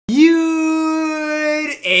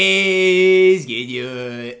is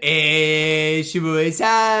good. It's your boy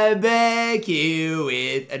Ty back here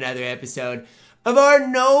with another episode of our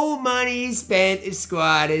No Money Spent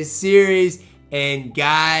Squad series. And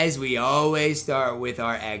guys, we always start with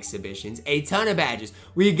our exhibitions. A ton of badges.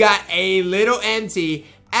 We got a little empty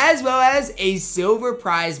as well as a silver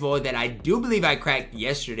prize ball that I do believe I cracked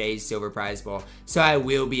yesterday's silver prize ball. So I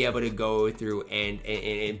will be able to go through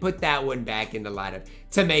and put that one back in the lineup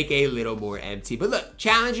to make a little more empty. But look,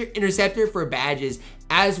 Challenger Interceptor for badges,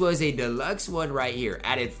 as well as a deluxe one right here.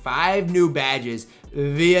 Added 5 new badges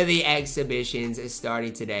via the exhibitions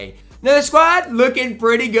starting today. Now the squad looking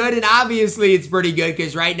pretty good, and obviously it's pretty good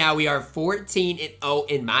because right now we are 14-0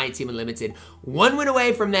 in MyTeam Unlimited. 1 win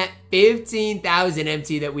away from that 15,000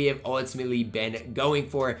 MT that we have ultimately been going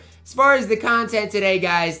for. As far as the content today,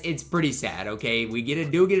 guys, it's pretty sad, okay? We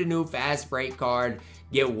do get a new fast break card,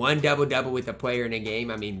 get 1 double-double with a player in a game.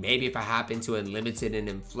 I mean, maybe if I hop into Unlimited and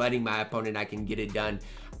am flooding my opponent, I can get it done.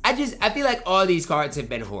 I feel like all these cards have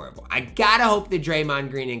been horrible. I gotta hope that Draymond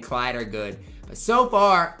Green and Clyde are good. But so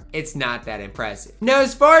far, it's not that impressive. Now,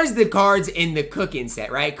 as far as the cards in the cooking set,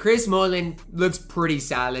 right? Chris Mullin looks pretty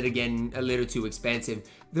solid. Again, a little too expensive.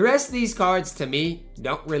 The rest of these cards, to me,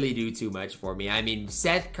 don't really do too much for me. I mean,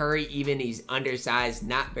 Seth Curry, even he's undersized,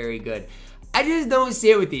 not very good. I just don't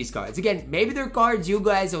see it with these cards. Again, maybe they're cards you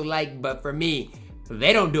guys will like, but for me,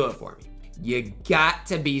 they don't do it for me. You got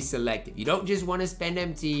to be selective. You don't just want to spend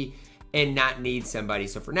MT and not need somebody.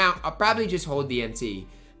 So for now, I'll probably just hold the MT.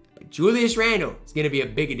 Julius Randle is going to be a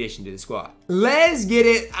big addition to the squad. Let's get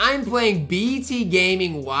it. I'm playing BT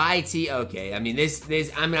Gaming YT. Okay, I mean,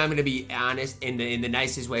 I'm going to be honest in the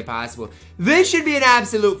nicest way possible. This should be an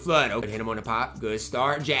absolute flood. Okay, hit him on the pop. Good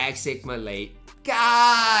start. Jack Sigma late.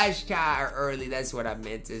 Gosh, Ty early. That's what I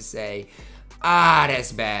meant to say. Ah,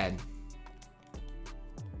 that's bad.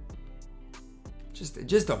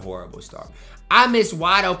 Just a horrible start. I missed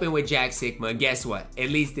wide open with Jack Sigma, and guess what? At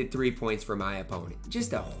least did 3 points for my opponent.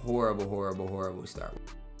 Just a horrible, horrible, horrible start.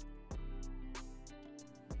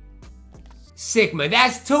 Sigma,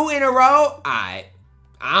 that's 2 in a row.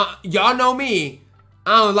 Y'all know me.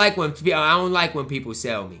 I don't like when people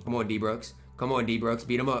sell me. Come on, D Brooks. Come on, D Brooks.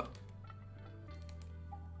 Beat him up.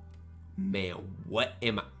 Man, what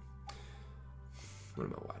am I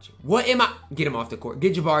watching? What am I? Get him off the court.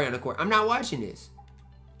 Get Jabari on the court. I'm not watching this.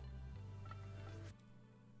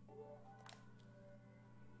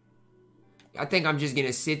 I think I'm just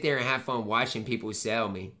gonna sit there and have fun watching people sell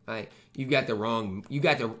me. Like, you got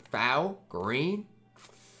the foul, green.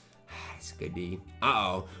 That's a good D.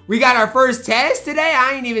 Uh-oh. We got our first test today.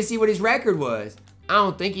 I didn't even see what his record was. I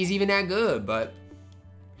don't think he's even that good, but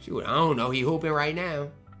shoot, I don't know. He hooping right now.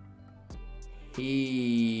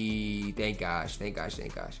 Thank gosh.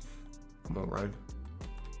 Come on, run.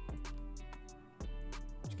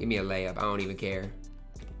 Just give me a layup. I don't even care.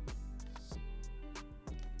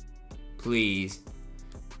 Please.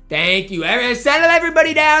 Thank you. Settle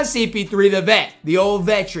everybody down, CP3, the vet. The old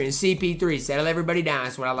veteran, CP3. Settle everybody down.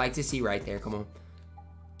 That's what I like to see right there. Come on.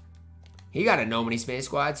 He got a No Money Spent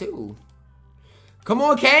squad, too. Come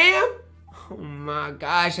on, Cam. Oh, my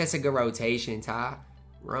gosh. That's a good rotation, Ty.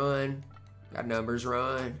 Run. Got numbers,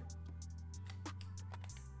 run.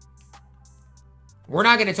 We're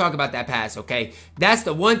not going to talk about that pass, okay? That's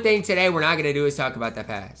the one thing today we're not going to do is talk about that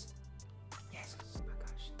pass.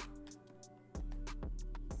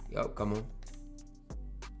 Yo, come on.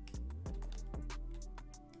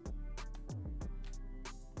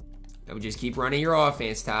 Now we just keep running your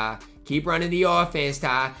offense, Ty. Keep running the offense,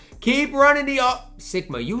 Ty. Keep running the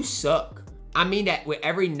Sigma, you suck. I mean that with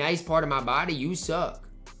every nice part of my body, you suck.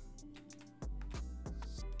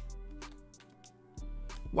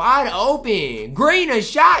 Wide open. Green a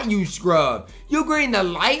shot, you scrub. You green the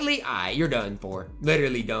lightly. Alright, you're done for.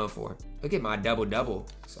 Literally done for. Look at my double-double.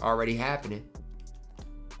 It's already happening.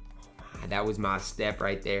 That was my step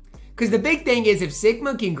right there. Because the big thing is if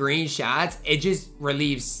Sigma can green shots, it just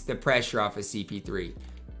relieves the pressure off of CP3.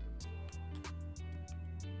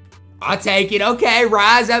 I'll take it. Okay,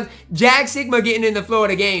 rise up. Jack Sigma getting in the flow of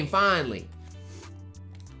the game, finally.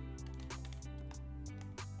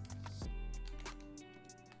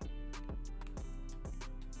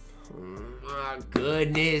 Oh my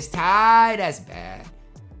goodness, Ty. That's bad.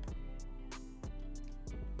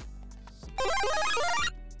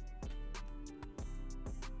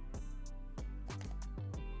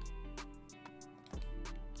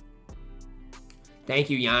 Thank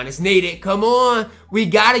you, Giannis. Need it. Come on. We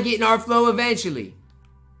got to get in our flow eventually.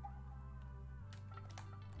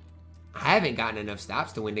 I haven't gotten enough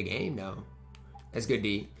stops to win the game, though. That's good,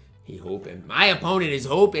 D. He hoping. My opponent is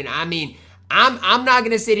hoping. I mean, I'm not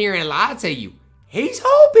going to sit here and lie to you. He's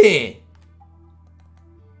hoping.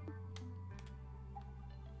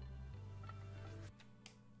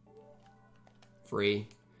 Free.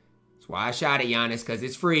 That's why I shot at Giannis, because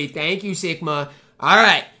it's free. Thank you, Sigma. All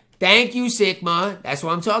right. Thank you, Sigma. That's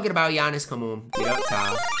what I'm talking about, Giannis. Come on. Get up,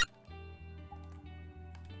 Ty.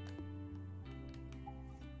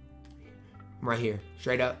 I'm right here.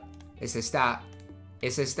 Straight up. It's a stop.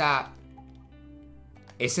 It's a stop.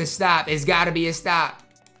 It's a stop. It's got to be a stop.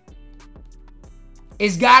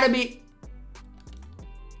 It's got to be.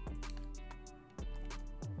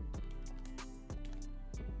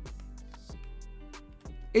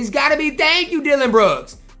 It's got to be. Thank you, Dylan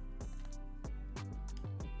Brooks.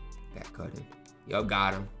 Back cut him. Yo,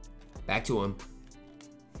 got him. Back to him.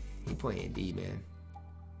 He playing D, man.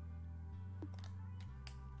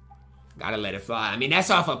 Gotta let it fly. I mean, that's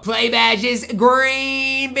off of play badges.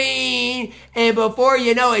 Green bean. And before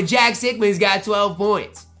you know it, Jack Sigma's got 12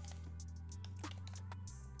 points.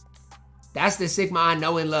 That's the Sigma I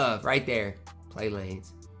know and love right there. Play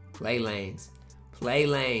lanes. Play lanes. Play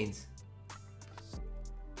lanes.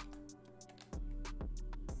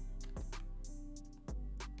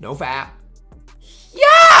 No foul.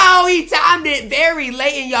 Yo, he timed it very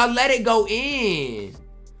late and y'all let it go in.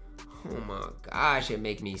 Oh my gosh, it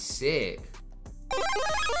make me sick.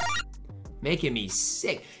 Making me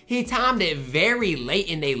sick. He timed it very late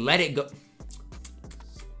and they let it go.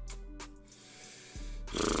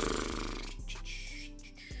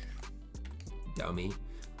 Dummy.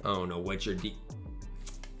 I don't know what you're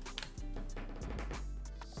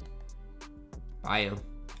I am.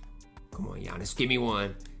 Come on, Giannis. Give me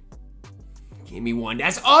one. Give me one.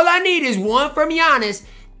 That's all I need is one from Giannis.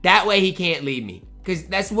 That way he can't leave me. Because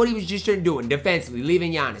that's what he was just doing. Defensively.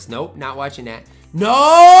 Leaving Giannis. Nope. Not watching that.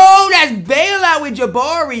 No! That's bailout with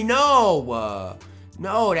Jabari. No.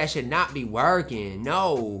 No, that should not be working.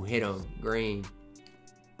 No. Hit him. Green.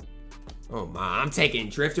 Oh my. I'm taking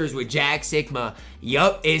drifters with Jack Sigma.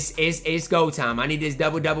 Yup. It's go time. I need this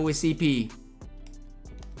double-double with CP.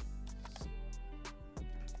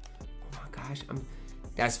 Oh my gosh.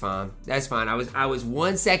 That's fine. That's fine. I was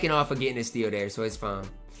 1 second off of getting a steal there, so it's fine.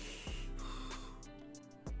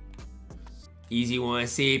 Easy one,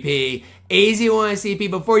 CP. Easy one, CP.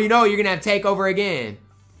 Before you know it, you're going to have takeover again.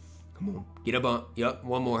 Come on. Get a bump. Yup.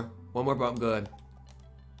 One more. One more bump. Good.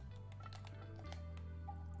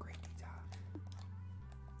 Great job.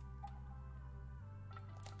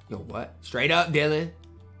 Yo, what? Straight up, Dylan.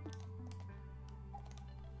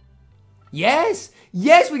 Yes.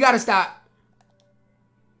 Yes, we got to stop.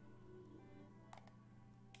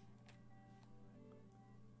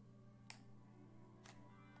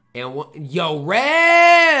 And yo,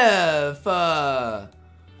 ref! The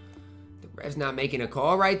ref's not making a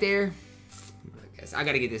call right there. I guess I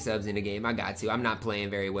gotta get the subs in the game. I got to. I'm not playing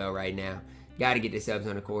very well right now. Gotta get the subs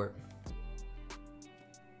on the court.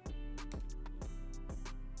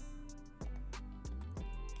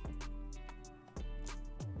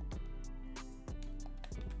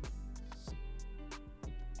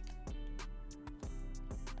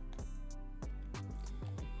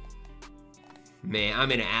 Man,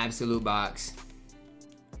 I'm in an absolute box.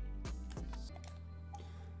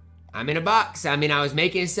 I'm in a box. I mean, I was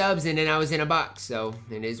making subs and then I was in a box. So,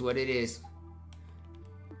 it is what it is.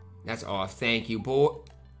 That's off. Thank you, boy.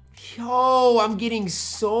 Yo, I'm getting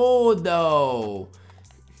sold, though.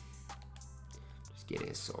 Just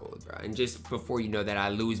getting sold, bro. And just before you know that, I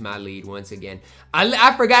lose my lead once again.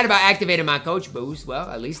 I forgot about activating my coach boost. Well,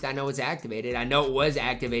 at least I know it's activated. I know it was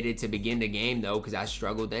activated to begin the game, though, because I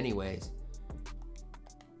struggled anyways.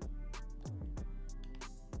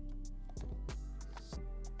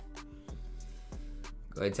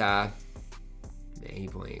 Good Ty. Man, he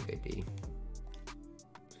playing good D.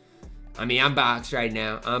 I mean, I'm boxed right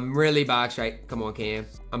now. I'm really boxed right. Come on, Cam.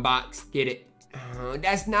 I'm boxed. Get it. Oh,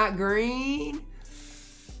 that's not green.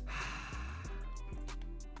 I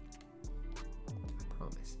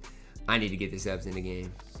promise. I need to get the subs in the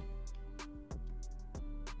game.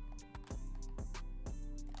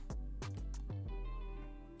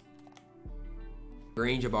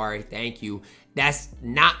 Green Jabari, thank you. That's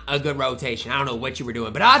not a good rotation. I don't know what you were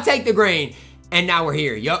doing, but I'll take the green. And now we're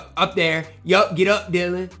here. Yup, up there. Yup, get up,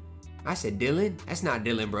 Dylan. I said Dylan? That's not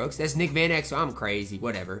Dylan Brooks. That's Nick Van Exel. I'm crazy.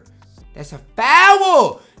 Whatever. That's a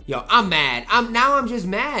foul. Yo, I'm mad. Now I'm just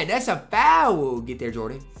mad. That's a foul. Get there,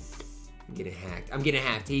 Jordan. I'm getting hacked. I'm getting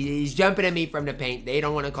hacked. He's jumping at me from the paint. They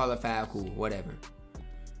don't want to call a foul. Cool. Whatever.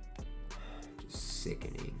 Just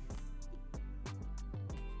sickening.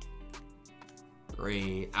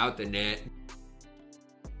 Green. Out the net.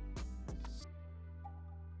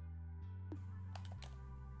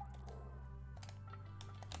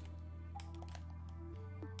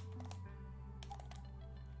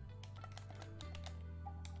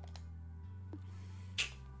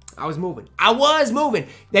 I was moving. I was moving.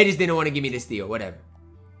 They just didn't want to give me the steal. Whatever.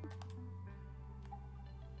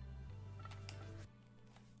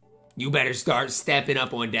 You better start stepping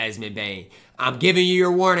up on Desmond Bane. I'm giving you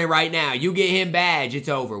your warning right now. You get him badge, it's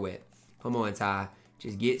over with. Come on, Ty.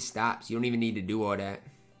 Just get stops. You don't even need to do all that.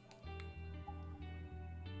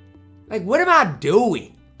 Like, what am I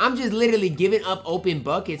doing? I'm just literally giving up open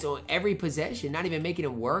buckets on every possession, not even making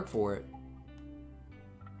him work for it.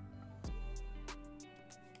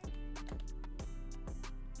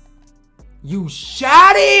 You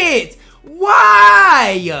shot it!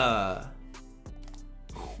 Why?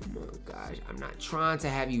 Oh my gosh, I'm not trying to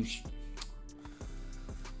have you.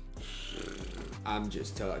 I'm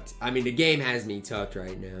just tucked. I mean, the game has me tucked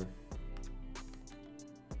right now.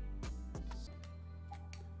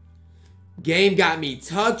 Game got me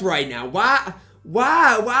tucked right now. Why?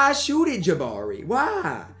 Why shoot it, Jabari?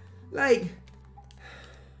 Why?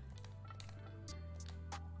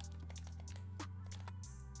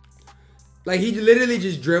 Like, he literally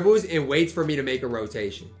just dribbles and waits for me to make a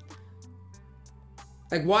rotation.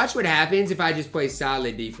 Like, watch what happens if I just play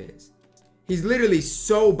solid defense. He's literally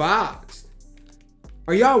so boxed.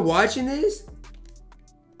 Are y'all watching this?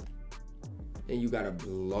 And you gotta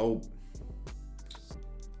blow.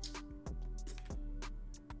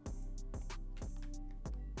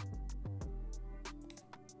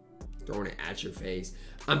 Throwing it at your face.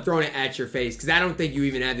 I'm throwing it at your face because I don't think you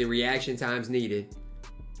even have the reaction times needed.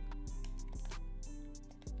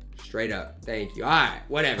 Straight up. Thank you. All right.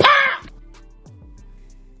 Whatever.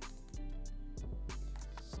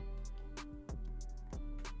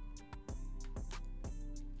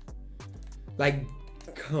 Like,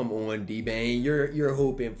 come on, D-Bane. You're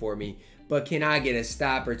hooping for me. But can I get a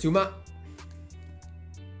stop or two?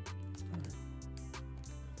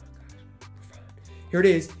 Here it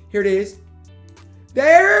is. Here it is.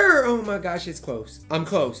 There! Oh my gosh, it's close. I'm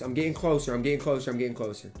close. I'm getting closer. I'm getting closer. I'm getting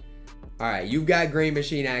closer. All right, you've got Green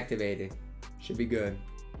Machine activated. Should be good.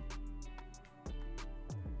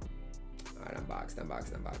 All right, I'm boxed. I'm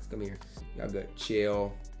boxed. I'm boxed. Come here. Y'all good.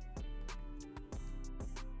 Chill.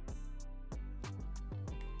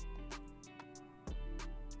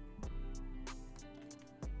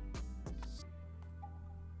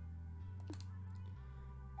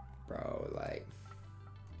 Bro, like.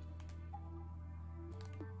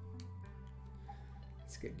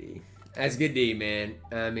 That's good D. That's good D, man.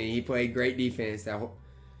 I mean, he played great defense.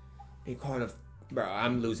 He called a... Bro,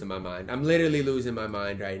 I'm losing my mind. I'm literally losing my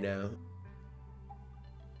mind right now.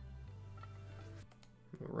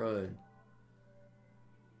 Run.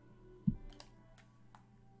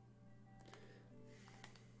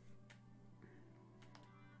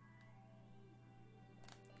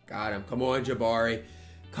 Got him. Come on, Jabari.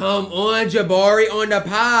 Come on, Jabari on the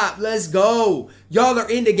pop. Let's go. Y'all are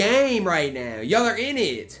in the game right now. Y'all are in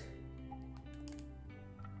it.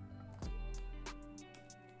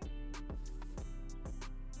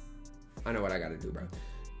 I know what I gotta do, bro.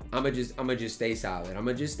 I'ma just stay solid.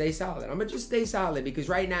 I'ma just stay solid. I'ma just stay solid because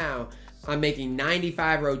right now I'm making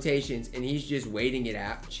 95 rotations and he's just waiting it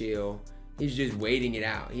out. Chill. He's just waiting it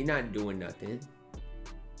out. He's not doing nothing.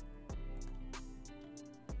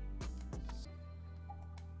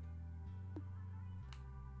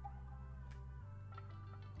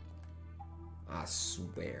 I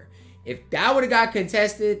swear. If that would have got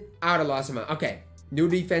contested, I would have lost my... Okay. New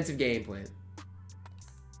defensive game plan.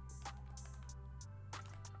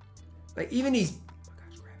 Like, even these... Oh my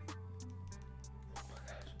gosh, grab it. Oh my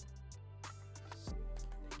gosh.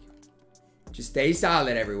 Just stay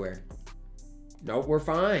solid everywhere. Nope, we're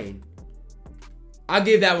fine. I'll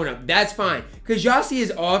give that one up. That's fine. Because y'all see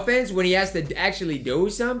his offense when he has to actually do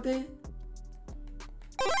something?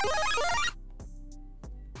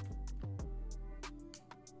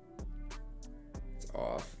 It's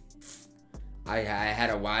off. I had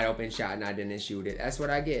a wide open shot and I didn't shoot it. That's what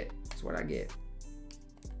I get. That's what I get.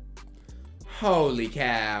 Holy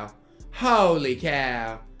cow. Holy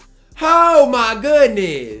cow. Oh my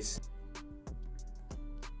goodness.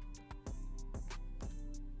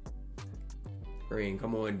 Green,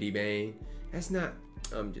 come on, D-Bane. That's not...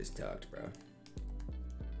 I'm just tucked, bro.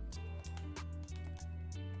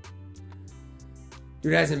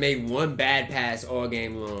 Dude hasn't made one bad pass all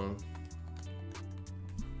game long.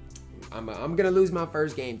 I'm gonna lose my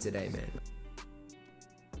first game today, man.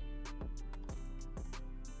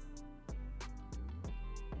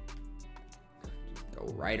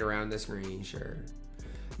 Go right around the screen, sure.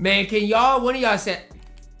 Man, can y'all, one of y'all set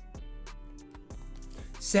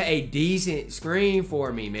a decent screen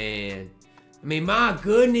for me, man? I mean, my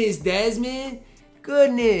goodness, Desmond.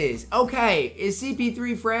 Goodness. Okay, is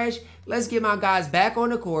CP3 fresh? Let's get my guys back on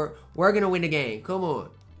the court. We're going to win the game. Come on.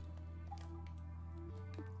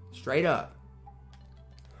 Straight up.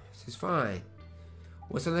 This is fine.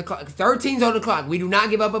 What's on the clock? 13's on the clock. We do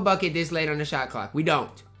not give up a bucket this late on the shot clock. We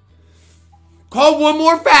don't. Call one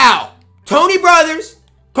more foul. Tony Brothers,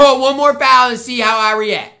 call one more foul and see how I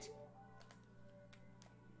react.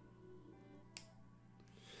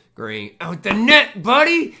 Green. Out the net,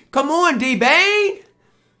 buddy. Come on, D-Bane.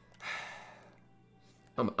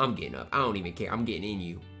 I'm getting up. I don't even care. I'm getting in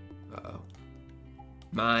you. Uh-oh.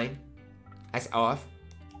 Mine. That's off.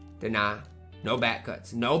 Deny. No back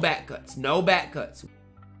cuts. No back cuts. No back cuts.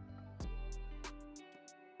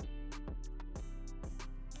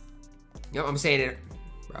 Yep, I'm saying it.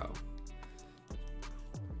 Bro.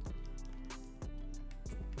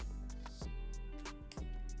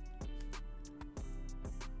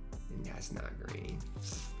 That's not green.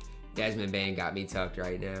 Desmond Bane got me tucked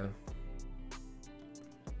right now.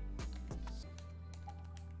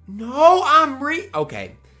 No,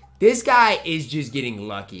 okay. This guy is just getting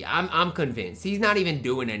lucky. I'm convinced. He's not even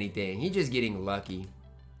doing anything. He's just getting lucky.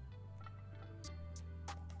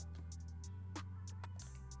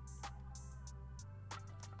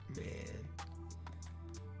 Man.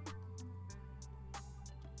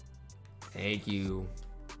 Thank you.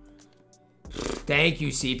 Thank you,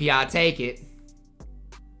 CP. I'll take it.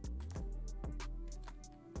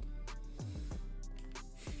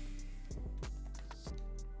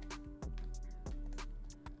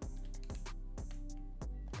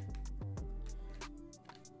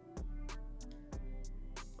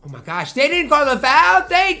 Oh my gosh, they didn't call a foul?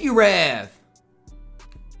 Thank you, ref.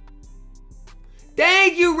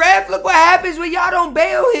 Thank you, ref. Look what happens when y'all don't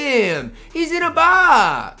bail him. He's in a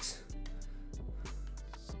box.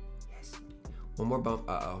 Yes. One more bump.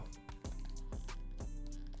 Uh-oh.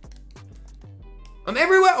 I'm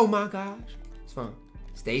everywhere. Oh my gosh. It's fine.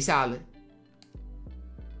 Stay solid.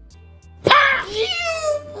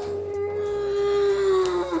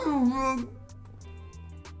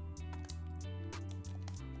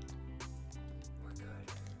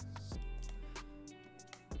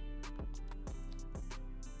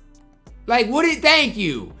 Like, thank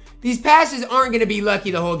you. These passes aren't going to be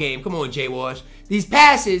lucky the whole game. Come on, J Wash. These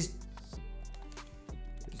passes.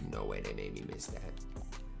 There's no way they made me miss that.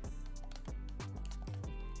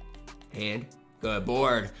 And, good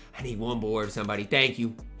board. I need one board, somebody. Thank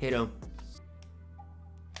you. Hit him.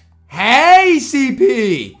 Hey,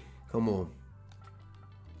 CP. Come on.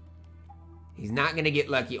 He's not going to get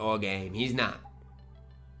lucky all game. He's not.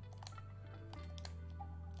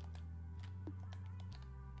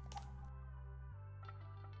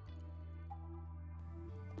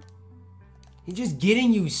 He's just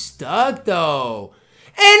getting you stuck, though.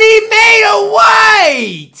 And he made a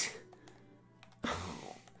white!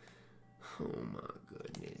 Oh, my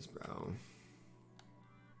goodness, bro.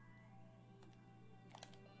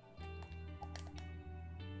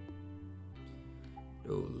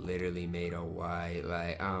 Dude literally made a white.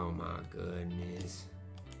 Like, oh, my goodness.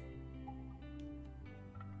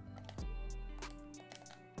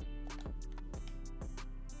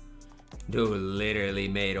 Dude literally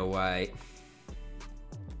made a white.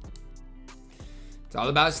 It's all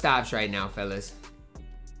about stops right now, fellas.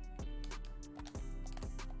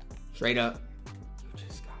 Straight up. You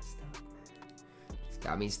just got stuck, man. Just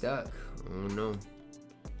got me stuck. Oh no.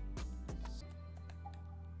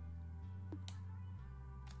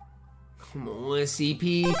 Come on,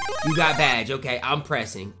 CP. You got badge. Okay, I'm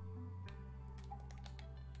pressing.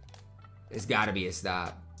 It's gotta be a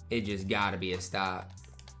stop. It just gotta be a stop.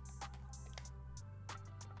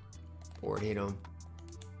 Board, hit him.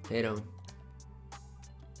 Hit him.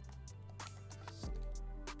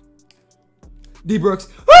 D Brooks.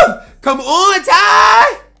 Woo! Come on,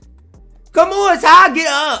 Ty! Come on, Ty! Get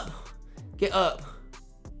up! Get up.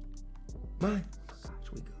 Mine. Oh my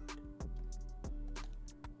gosh, we good.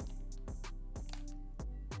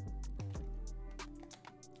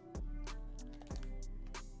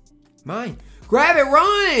 Mine. Grab it,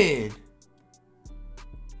 run!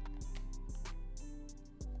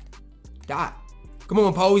 Dot. Come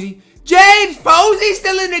on, Posey. James Posey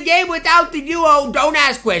still in the game without the duo. Don't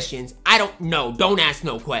ask questions. I don't know. Don't ask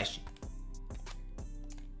no question.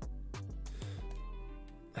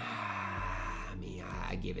 I mean,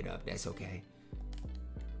 I give it up. That's okay.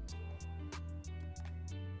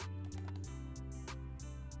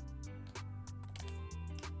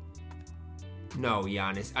 No,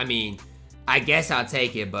 Giannis. I mean, I guess I'll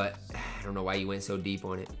take it, but I don't know why you went so deep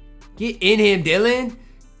on it. Get in him, Dylan.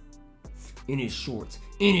 In his shorts.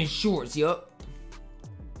 In his shorts, yup.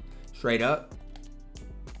 Straight up.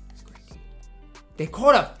 That's great. They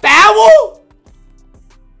called a foul?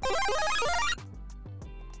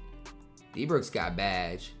 D Brooks got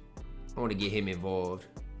badge. I want to get him involved.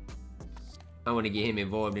 I want to get him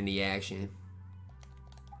involved in the action.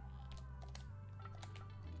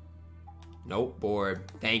 Nope,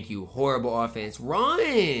 board. Thank you. Horrible offense.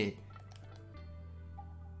 Run!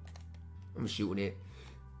 I'm shooting it.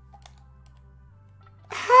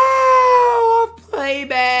 How? A play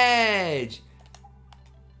badge.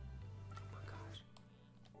 Oh my gosh.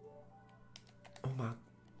 Oh my.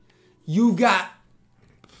 You got.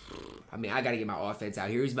 I mean, I got to get my offense out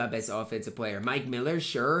here. Who's my best offensive player? Mike Miller?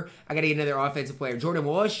 Sure. I got to get another offensive player. Jordan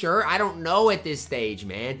Wall? Sure. I don't know at this stage,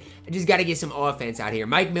 man. I just got to get some offense out here.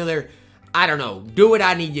 Mike Miller, I don't know. Do what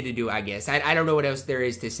I need you to do, I guess. I don't know what else there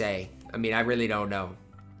is to say. I mean, I really don't know.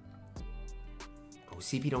 Oh,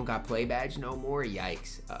 CP don't got play badge no more?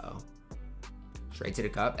 Yikes. Uh-oh. Straight to the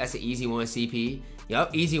cup. That's an easy one, CP.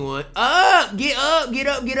 Yup, easy one. Up! Get up! Get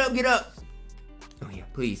up! Get up! Get up! Oh, yeah.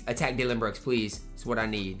 Please. Attack Dylan Brooks, please. It's what I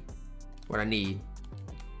need. What I need.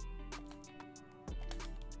 Oh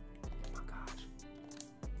my gosh.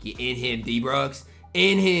 Get in him, D Brooks.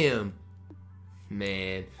 In him.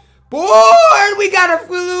 Man. Board! We got a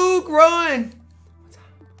fluke run.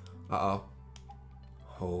 Uh-oh.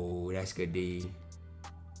 Oh, that's good, D.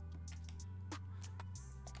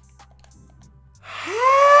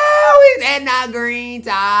 How is that not green,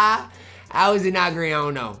 Ty? How is it not green? I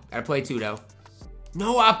don't know. Gotta play two, though.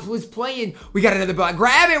 No, I was playing. We got another block.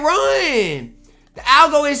 Grab it, run. The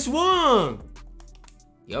algo is swung.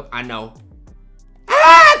 Yep, I know.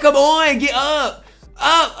 Ah, come on, get up.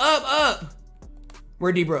 Up.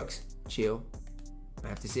 Where D Brooks? Chill. I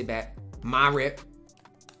have to sit back. My rip.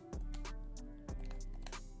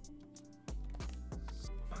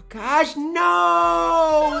 Oh my gosh,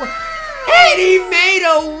 no. And he made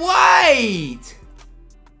a white.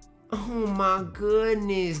 Oh my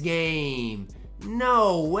goodness, game.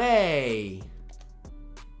 No way.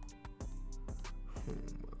 Oh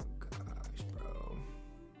my gosh, bro.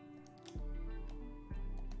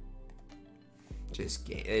 Just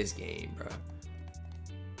this game, bro.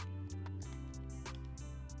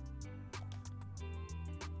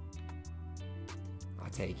 I'll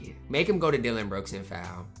take it. Make him go to Dylan Brooks and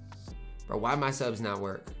foul. Bro, why my subs not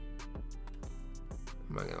work?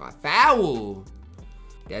 I'm not gonna lie. Foul!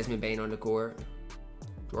 Desmond Bane on the court.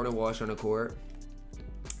 Jordan Walsh on the court.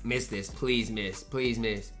 Miss this. Please miss. Please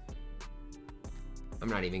miss. I'm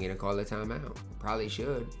not even going to call a timeout. Probably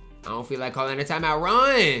should. I don't feel like calling a timeout.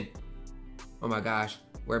 Run! Oh my gosh.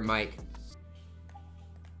 Where'd Mike?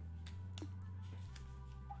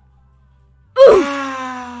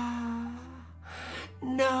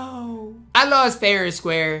 No. I lost fair and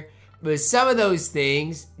square, but some of those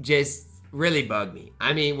things just really bug me.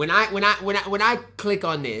 I mean, when I click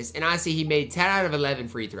on this and I see he made 10 out of 11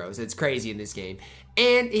 free throws, it's crazy in this game,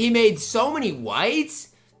 and he made so many whites,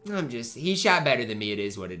 he shot better than me. It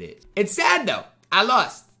is what it is. It's sad though. I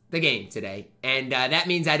lost the game today, and that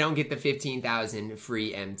means I don't get the 15,000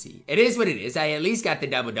 free MT. It is what it is. I at least got the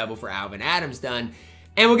double-double for Alvan Adams done,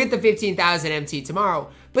 and we'll get the 15,000 MT tomorrow.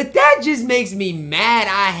 But that just makes me mad.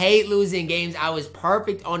 I hate losing games. I was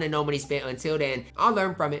perfect on the no money spent until then. I'll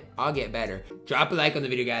learn from it. I'll get better. Drop a like on the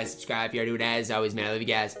video, guys. Subscribe if you already do that. As always, man, I love you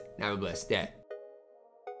guys. And have a blessed day.